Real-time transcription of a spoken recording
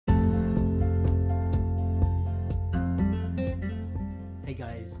Hey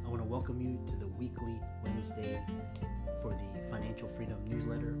guys, I want to welcome you to the weekly Wednesday for the Financial Freedom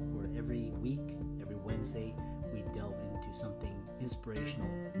newsletter, where every week, every Wednesday, we delve into something inspirational,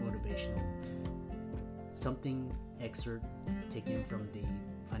 motivational, something excerpt taken from the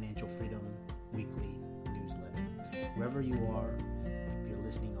Financial Freedom weekly newsletter. Wherever you are, if you're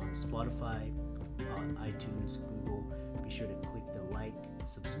listening on Spotify, on iTunes, Google, be sure to click the like,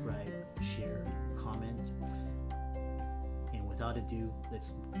 subscribe, share, comment. And without ado,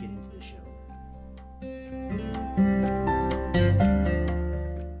 let's get into the show.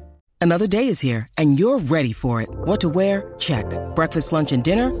 Another day is here, and you're ready for it. What to wear? Check. Breakfast, lunch, and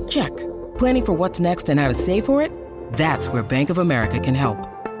dinner? Check. Planning for what's next and how to save for it? That's where Bank of America can help.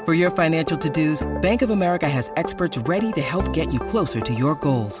 For your financial to-dos, Bank of America has experts ready to help get you closer to your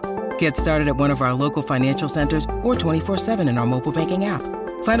goals. Get started at one of our local financial centers or 24/7 in our mobile banking app.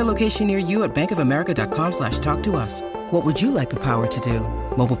 Find a location near you at bankofamerica.com/talktous. What would you like the power to do?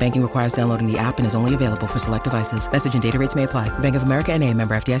 Mobile banking requires downloading the app and is only available for select devices. Message and data rates may apply. Bank of America N.A.,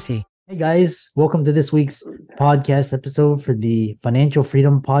 member FDIC. Hey guys, welcome to this week's podcast episode for the Financial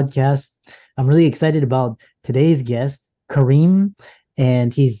Freedom Podcast. I'm really excited about today's guest, Karim,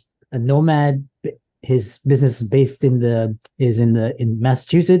 and he's a nomad. His business is based in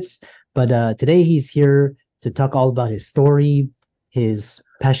Massachusetts, but today he's here to talk all about his story, his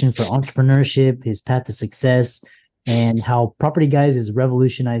passion for entrepreneurship, his path to success, and how Property Guys is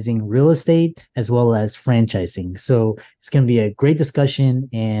revolutionizing real estate as well as franchising. So it's going to be a great discussion,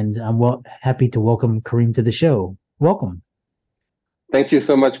 and I'm happy to welcome Karim to the show. Welcome. Thank you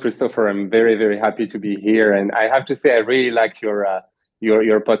so much, Christopher. I'm very, very happy to be here, and I have to say I really like your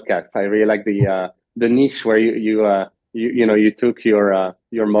podcast. I really like the niche where you took your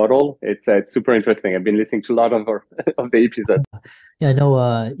model. It's super interesting. I've been listening to a lot of the episodes. Yeah, I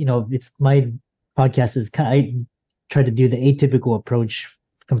know. It's my podcast is I try to do the atypical approach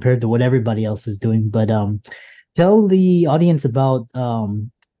compared to what everybody else is doing. But tell the audience about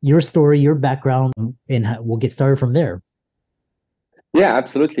your story, your background, and we'll get started from there. Yeah,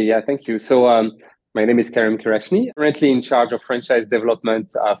 absolutely. Yeah, thank you. So my name is Karim Kerachni, currently in charge of franchise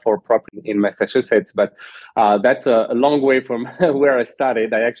development for property in Massachusetts. But that's a long way from where I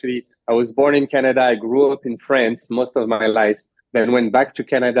started. I was born in Canada. I grew up in France most of my life. Then went back to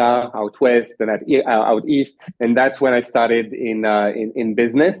Canada, out west, and out east, and that's when I started in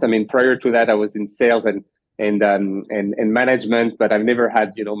business. I mean, prior to that, I was in sales and management, but I've never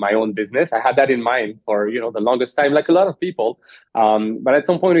had my own business. I had that in mind for the longest time, like a lot of people. But at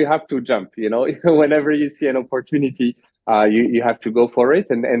some point, you have to jump. Whenever you see an opportunity, you have to go for it,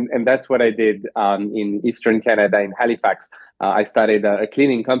 and that's what I did in Eastern Canada, in Halifax. I started a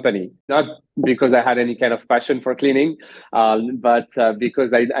cleaning company, not because I had any kind of passion for cleaning, but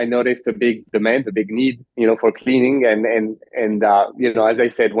because I noticed a big demand, a big need, for cleaning, and as I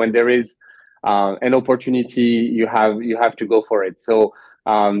said, when there is an opportunity, you have to go for it. So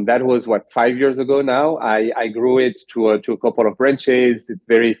that was 5 years ago now. I grew it to a couple of branches. It's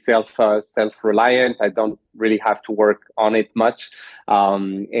very self-reliant. I don't really have to work on it much,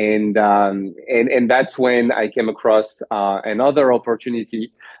 and that's when I came across another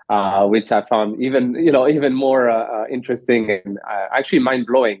opportunity, which I found even more interesting and actually mind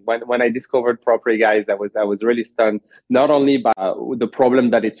blowing. When I discovered Property Guys, I was really stunned, not only by the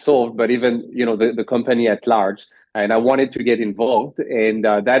problem that it solved, but even the company at large. And I wanted to get involved, and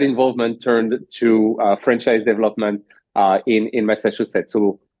that involvement turned to franchise development in Massachusetts.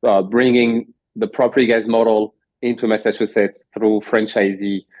 So bringing the Property Guys model into Massachusetts through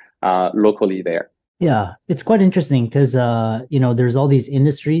franchisee locally there. Yeah, it's quite interesting because there's all these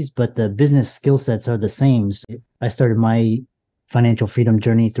industries, but the business skill sets are the same. So I started my financial freedom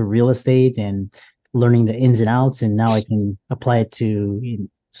journey through real estate and learning the ins and outs, and now I can apply it to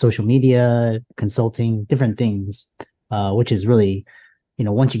social media, consulting, different things, which is really,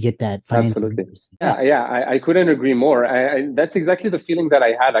 once you get that financial. Absolutely. Yeah, I couldn't agree more. That's exactly the feeling that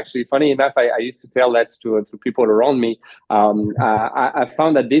I had. Actually, funny enough, I used to tell that to people around me. I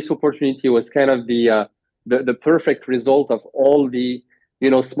found that this opportunity was kind of the perfect result of all the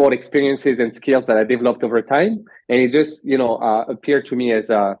small experiences and skills that I developed over time, and it just appeared to me as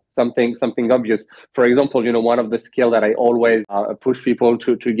something obvious. For example, one of the skills that I always push people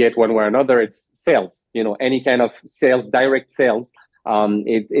to get one way or another, it's sales. Any kind of sales, direct sales.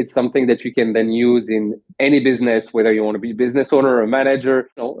 It's something that you can then use in any business, whether you want to be a business owner, a manager,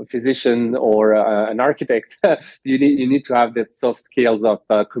 a physician, or an architect. You need to have that soft skills of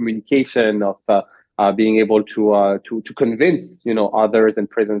communication, of being able to convince others and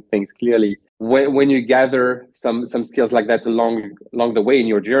present things clearly. When you gather some skills like that along the way in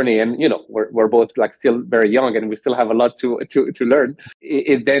your journey, and we're both like still very young and we still have a lot to learn,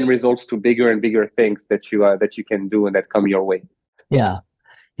 it then results to bigger and bigger things that you can do and that come your way. Yeah.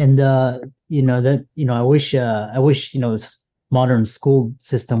 And I wish modern school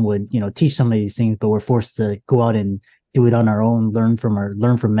system would teach some of these things, but we're forced to go out and do it on our own, learn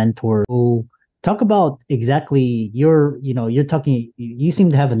from mentors. So talk about exactly you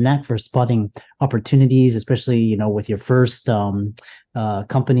seem to have a knack for spotting opportunities, especially with your first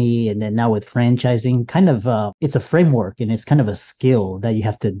company, and then now with franchising. Kind of it's a framework and it's kind of a skill that you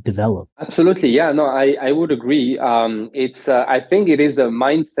have to develop. Absolutely. Yeah, no, I would agree. It's I think it is a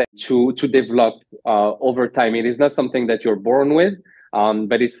mindset to develop over time. It is not something that you're born with.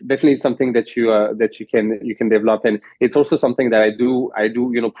 But it's definitely something that you can develop, and it's also something that I do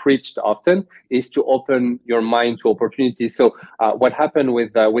preached often, is to open your mind to opportunities. So what happened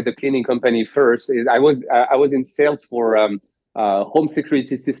with the cleaning company first is I was in sales for home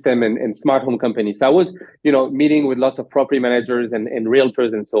security system and smart home companies. So I was meeting with lots of property managers and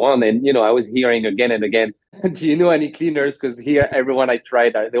realtors and so on, and I was hearing again and again, do you know any cleaners? Because here everyone I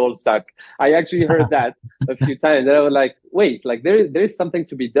tried, they all suck. I actually heard that a few times, and I was like, wait, like there is something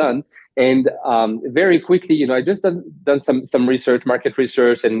to be done. And very quickly, I just done some research, market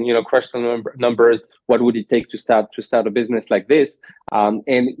research, and crushed the numbers. What would it take to start a business like this? And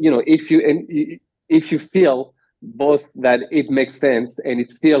if you feel both that it makes sense and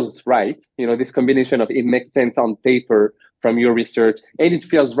it feels right, this combination of it makes sense on paper from your research and it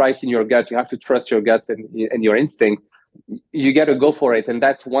feels right in your gut, you have to trust your gut and your instinct. You got to go for it. And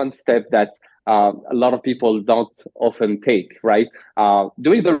that's one step that a lot of people don't often take, right?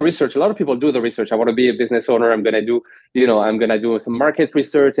 Doing the research, a lot of people do the research. I want to be a business owner. I'm going to do some market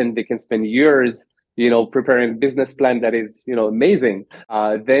research, and they can spend years preparing a business plan that is, amazing.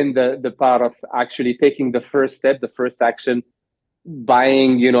 Then the part of actually taking the first step, the first action,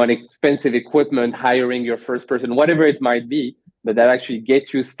 buying, an expensive equipment, hiring your first person, whatever it might be, but that actually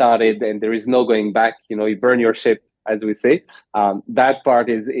gets you started and there is no going back. You burn your ship, as we say. That part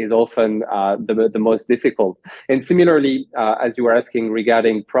is often the most difficult. And similarly, as you were asking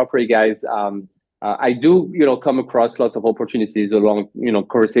regarding property guys, I do, come across lots of opportunities along,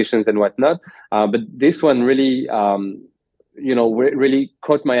 conversations and whatnot. But this one really, really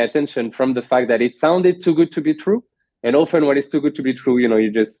caught my attention from the fact that it sounded too good to be true. And often when it's too good to be true,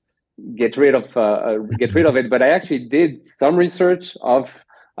 you just get rid of it. But I actually did some research of,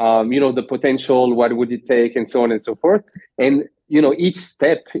 the potential, what would it take, and so on and so forth. And, each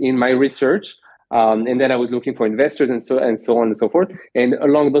step in my research, and then I was looking for investors and so on and so forth. And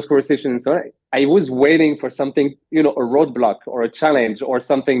along those conversations and so on, I was waiting for something, a roadblock or a challenge or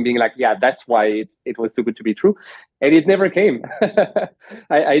something being like, yeah, that's why it was too good to be true. And it never came.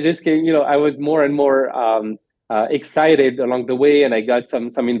 I just came, I was more and more excited along the way. And I got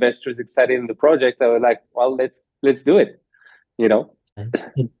some investors excited in the project. I was like, well, let's do it,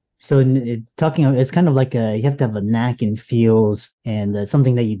 So it's kind of like you have to have a knack in feels and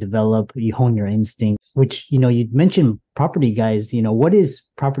something that you develop, you hone your instinct, which, you mentioned property guys, what is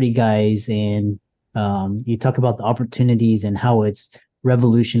property guys? And you talk about the opportunities and how it's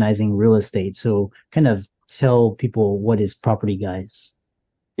revolutionizing real estate. So kind of tell people what is property guys.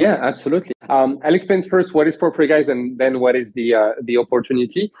 Yeah, absolutely. I'll explain first what is Property Guys and then what is the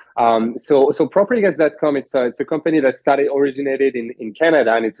opportunity. So PropertyGuys.com, it's a company that originated in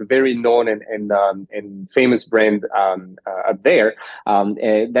Canada, and it's a very known and famous brand up there.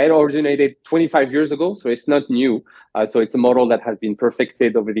 That originated 25 years ago, so it's not new. So it's a model that has been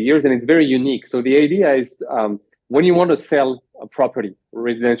perfected over the years, and it's very unique. So the idea is when you want to sell a property,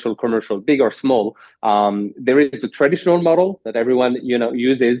 residential, commercial, big or small, there is the traditional model that everyone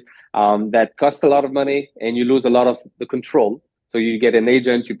uses that costs a lot of money and you lose a lot of the control. So you get an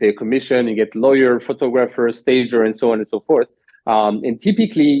agent, you pay a commission, you get lawyer, photographer, stager, and so on and so forth. And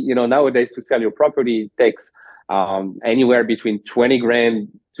typically, nowadays to sell your property it takes anywhere between 20 grand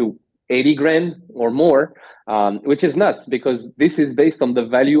to 80 grand or more, which is nuts because this is based on the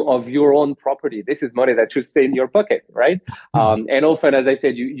value of your own property. This is money that should stay in your pocket, right? And often, as I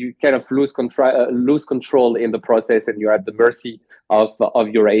said, you kind of lose control in the process, and you're at the mercy of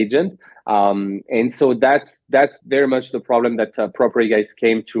your agent. And so that's very much the problem that Property Guys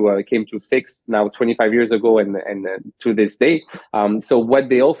came to fix now 25 years ago and to this day. So what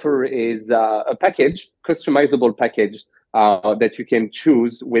they offer is a package, customizable package, that you can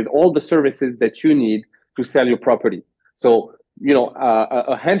choose with all the services that you need to sell your property. So,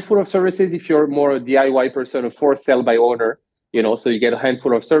 a handful of services if you're more a DIY person, a for sale by owner, so you get a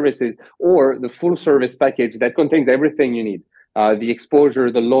handful of services, or the full service package that contains everything you need. The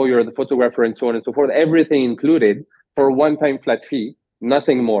exposure, the lawyer, the photographer, and so on and so forth, everything included for a one-time flat fee,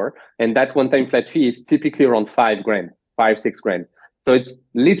 nothing more. And that one-time flat fee is typically around 5 grand, 6 grand. So it's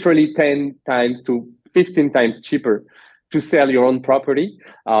literally 10 times to 15 times cheaper to sell your own property,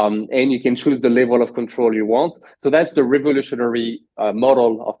 and you can choose the level of control you want. So that's the revolutionary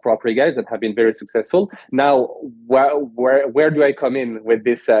model of Property Guys that have been very successful. Now, where do I come in with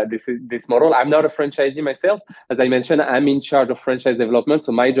this model? I'm not a franchisee myself. As I mentioned, I'm in charge of franchise development.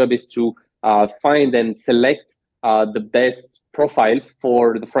 So my job is to find and select the best profiles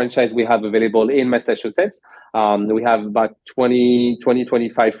for the franchise we have available in Massachusetts. We have about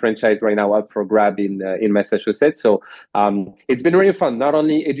 25 franchise right now up for grab in Massachusetts. So it's been really fun, not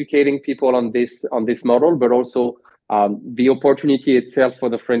only educating people on this model, but also the opportunity itself for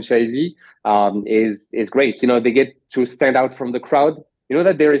the franchisee is great. They get to stand out from the crowd. You know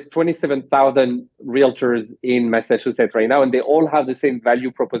that there is 27,000 realtors in Massachusetts right now, and they all have the same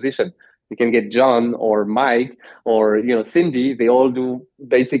value proposition. You can get John or Mike or Cindy. They all do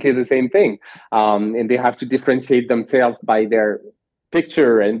basically the same thing, and they have to differentiate themselves by their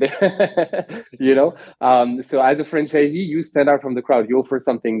picture and So as a franchisee, you stand out from the crowd. You offer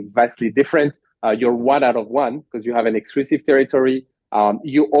something vastly different. You're one out of one because you have an exclusive territory.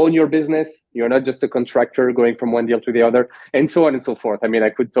 You own your business. You're not just a contractor going from one deal to the other, and so on and so forth. I mean, I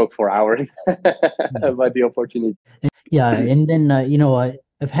could talk for hours about the opportunity. Yeah, and then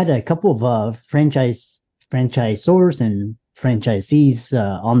I've had a couple of franchisors and franchisees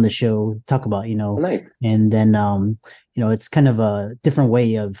on the show talk about Nice. And then it's kind of a different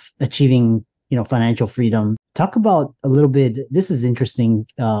way of achieving financial freedom. Talk about a little bit. This is interesting,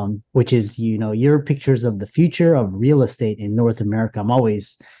 which is your pictures of the future of real estate in North America. I'm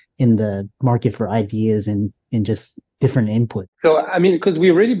always in the market for ideas and just different input. So I mean, because we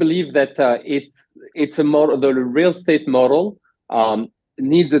really believe that it's a model. The real estate model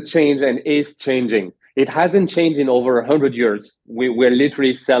needs a change and is changing. It hasn't changed in over 100 years. We're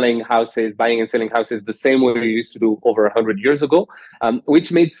literally selling houses, buying and selling houses the same way we used to do over 100 years ago,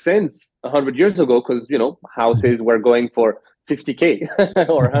 which made sense 100 years ago because, houses were going for 50K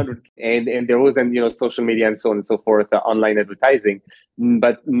or 100, and there wasn't social media and so on and so forth, online advertising,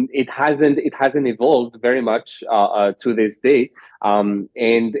 but it hasn't evolved very much to this day, and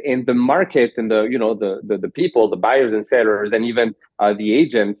the market and the people, the buyers and sellers, and even the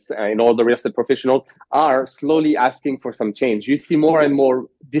agents and all the real estate professionals are slowly asking for some change. You see more and more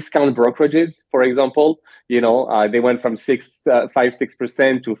discount brokerages, for example. They went from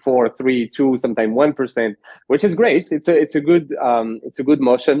 5-6% to 4, 3, 2, sometimes 1%, which is great. It's a good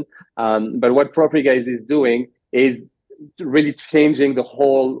motion. But what Property Guys is doing is really changing the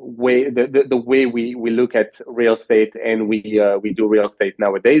whole way, the way we look at real estate and we do real estate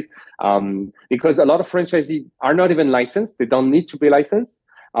nowadays. Because a lot of franchisees are not even licensed; they don't need to be licensed.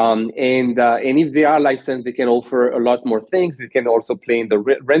 And if they are licensed, they can offer a lot more things. They can also play in the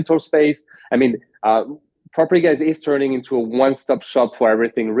rental space. I mean, Property Guys is turning into a one-stop shop for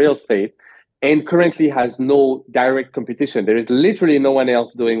everything real estate, and currently has no direct competition. There is literally no one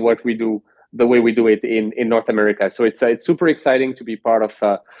else doing what we do the way we do it in North America. So it's super exciting to be part of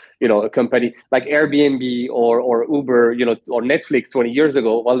a company like Airbnb or Uber, or Netflix 20 years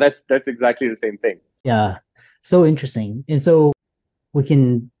ago. Well, that's exactly the same thing. Yeah, so interesting. And so we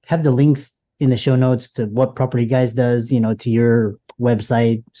can have the links in the show notes to what Property Guys does, to your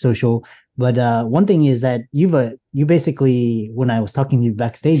website, social. But one thing is that you basically, when I was talking to you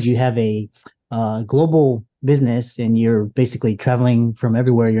backstage, you have a global business, and you're basically traveling from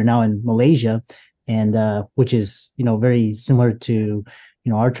everywhere. You're now in Malaysia, and which is very similar to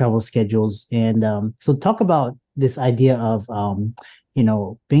our travel schedules. And so talk about this idea of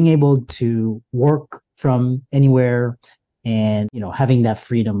being able to work from anywhere, and having that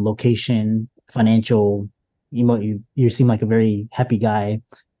freedom, location, financial. You seem like a very happy guy.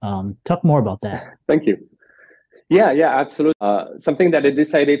 Talk more about that. Thank you. Yeah, absolutely. Something that I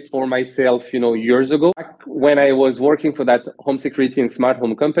decided for myself, years ago, when I was working for that home security and smart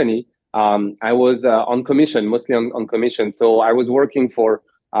home company. I was on commission, mostly on commission. So I was working for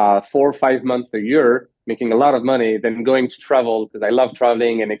 4 or 5 months a year, making a lot of money, then going to travel because I love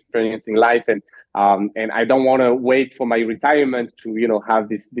traveling and experiencing life, and I don't want to wait for my retirement to have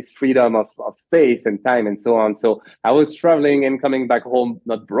this freedom of space and time and so on. So I was traveling and coming back home,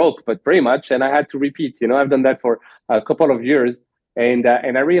 not broke, but pretty much, and I had to repeat. I've done that for a couple of years, and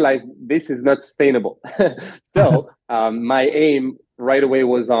I realized this is not sustainable. So my aim right away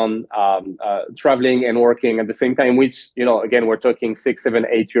was on traveling and working at the same time, which, again, we're talking 6, 7,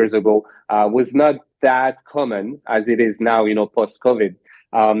 8 years ago, was not that common as it is now, post-COVID.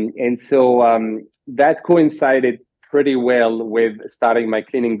 And so that coincided pretty well with starting my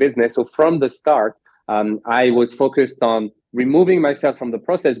cleaning business. So from the start, I was focused on removing myself from the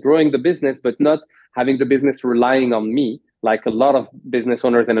process, growing the business, but not having the business relying on me. Like a lot of business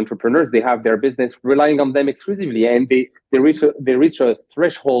owners and entrepreneurs, they have their business relying on them exclusively, and they reach a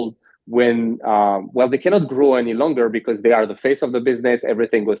threshold when they cannot grow any longer because they are the face of the business.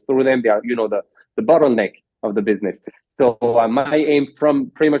 Everything goes through them. They are the bottleneck of the business. So my aim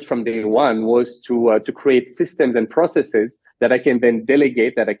from pretty much from day one was to create systems and processes that I can then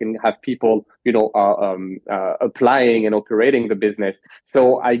delegate, that I can have people applying and operating the business.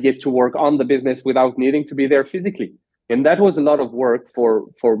 So I get to work on the business without needing to be there physically. And that was a lot of work for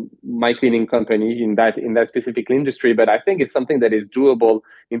my cleaning company in that specific industry. But I think it's something that is doable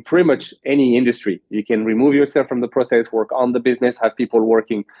in pretty much any industry. You can remove yourself from the process, work on the business, have people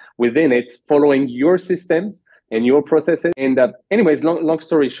working within it, following your systems and your processes. And anyways, long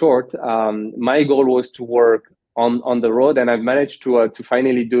story short, my goal was to work on the road, and I've managed to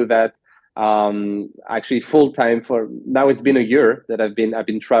finally do that. Actually full time for now. It's been a year that I've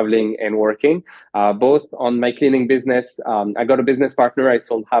been traveling and working, both on my cleaning business. I got a business partner. I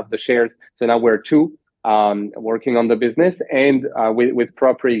sold half the shares, so now we're two working on the business, and with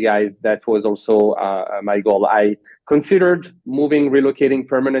property guys. That was also my goal. I considered relocating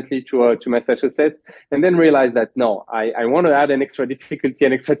permanently to Massachusetts, and then realized that no, I want to add an extra difficulty,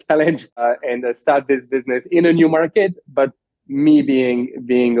 an extra challenge, and start this business in a new market, but me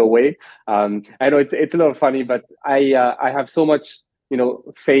being away. I know it's a little funny, but I have so much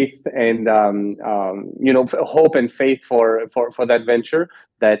faith and hope and faith for that venture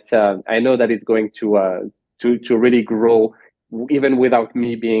that I know that it's going to really grow even without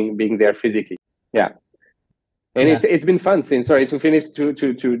me being there physically. Yeah. And Yeah. it's been fun since. Sorry, to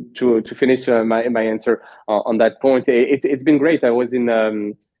finish my answer on that point. It's been great. I was in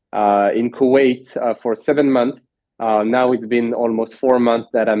Kuwait for 7 months. Now it's been almost 4 months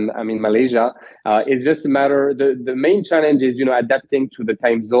that I'm in Malaysia. It's just a matter. The main challenge is adapting to the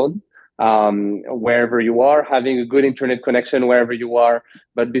time zone wherever you are, having a good internet connection wherever you are.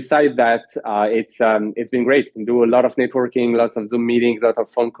 But beside that, it's been great. We do a lot of networking, lots of Zoom meetings, lots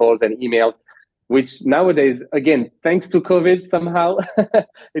of phone calls and emails, which nowadays, again, thanks to COVID, somehow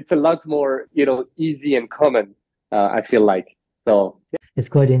it's a lot more easy and common. I feel like so. It's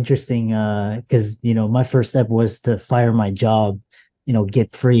quite interesting because my first step was to fire my job,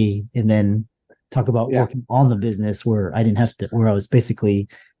 get free, and then talk about working on the business where I didn't have to, where I was basically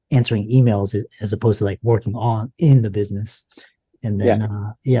answering emails as opposed to like working in the business. And then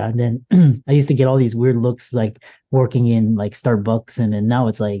and then I used to get all these weird looks like working in like Starbucks, and then now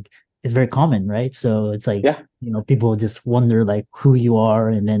it's like it's very common, right? So it's like people just wonder like who you are,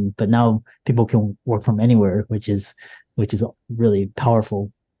 and then but now people can work from anywhere, which is really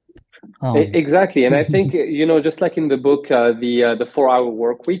powerful. Exactly. And I think, just like in the book, the 4-hour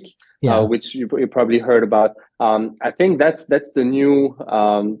work week, which you probably heard about, I think that's the new,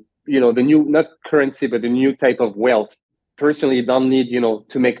 the new, not currency, but the new type of wealth. Personally, you don't need,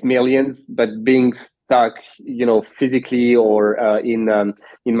 to make millions, but being stuck, physically or in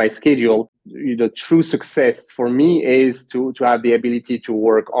my schedule, true success for me is to have the ability to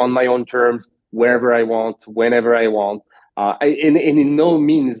work on my own terms, wherever I want, whenever I want. And in no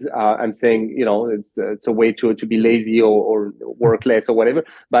means I'm saying it's a way to be lazy or work less or whatever.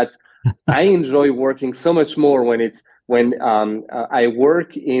 But I enjoy working so much more when I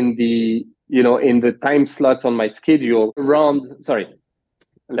work in the in the time slots on my schedule around. Sorry,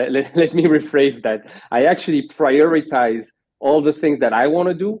 let me rephrase that. I actually prioritize all the things that I want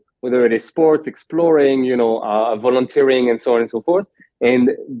to do, whether it is sports, exploring, volunteering, and so on and so forth.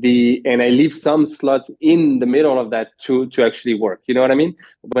 And I leave some slots in the middle of that to actually work. You know what I mean?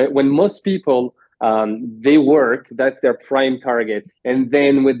 But when most people they work, that's their prime target. And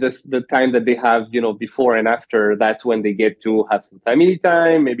then with the time that they have, before and after, that's when they get to have some family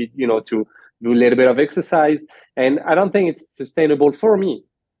time, maybe, to do a little bit of exercise. And I don't think it's sustainable for me.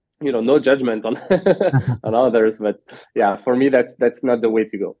 No judgment on on others, but yeah, for me, that's not the way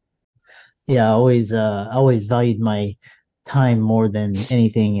to go. Yeah, I always valued my time more than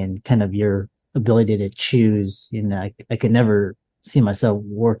anything, and kind of your ability to choose. I could never see myself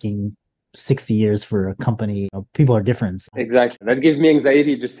working 60 years for a company. People are different. Exactly. That gives me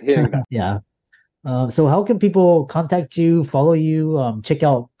anxiety just hearing that. Yeah. So how can people contact you, follow you, check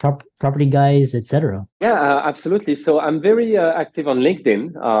out property guys, etc.? Yeah, absolutely. So I'm very active on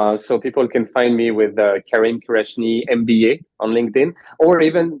LinkedIn. So people can find me with Karim Kerachni MBA on LinkedIn, or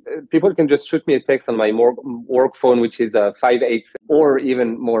even people can just shoot me a text on my work phone, which is 58, or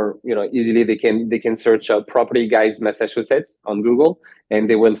even more, easily they can search Property Guys Massachusetts on Google, and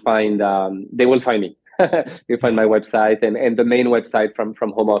they will find me. You find my website and the main website from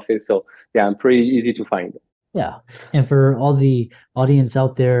home office. So yeah, I'm pretty easy to find. Yeah. And for all the audience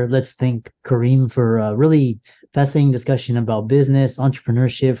out there, let's thank Karim for a really fascinating discussion about business,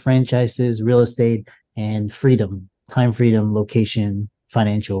 entrepreneurship, franchises, real estate, and freedom, time freedom, location,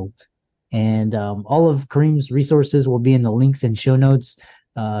 financial. And all of Karim's resources will be in the links and show notes.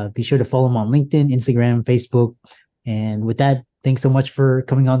 Be sure to follow him on LinkedIn, Instagram, Facebook. And with that, thanks so much for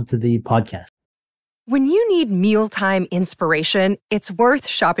coming on to the podcast. When you need mealtime inspiration, it's worth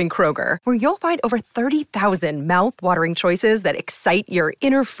shopping Kroger, where you'll find over 30,000 mouth-watering choices that excite your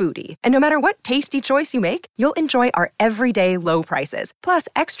inner foodie. And no matter what tasty choice you make, you'll enjoy our everyday low prices, plus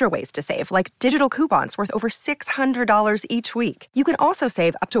extra ways to save, like digital coupons worth over $600 each week. You can also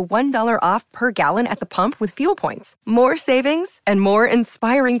save up to $1 off per gallon at the pump with fuel points. More savings and more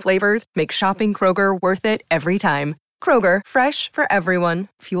inspiring flavors make shopping Kroger worth it every time. Kroger, fresh for everyone.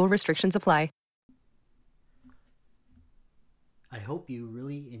 Fuel restrictions apply. I hope you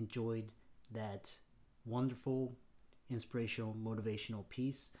really enjoyed that wonderful, inspirational, motivational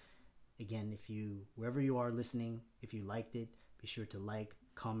piece. Again, wherever you are listening, if you liked it, be sure to like,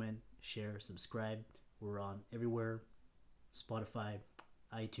 comment, share, subscribe. We're on everywhere: Spotify,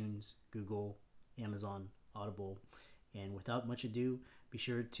 iTunes, Google, Amazon, Audible. And without much ado, be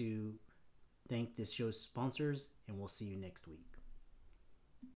sure to thank this show's sponsors, and we'll see you next week.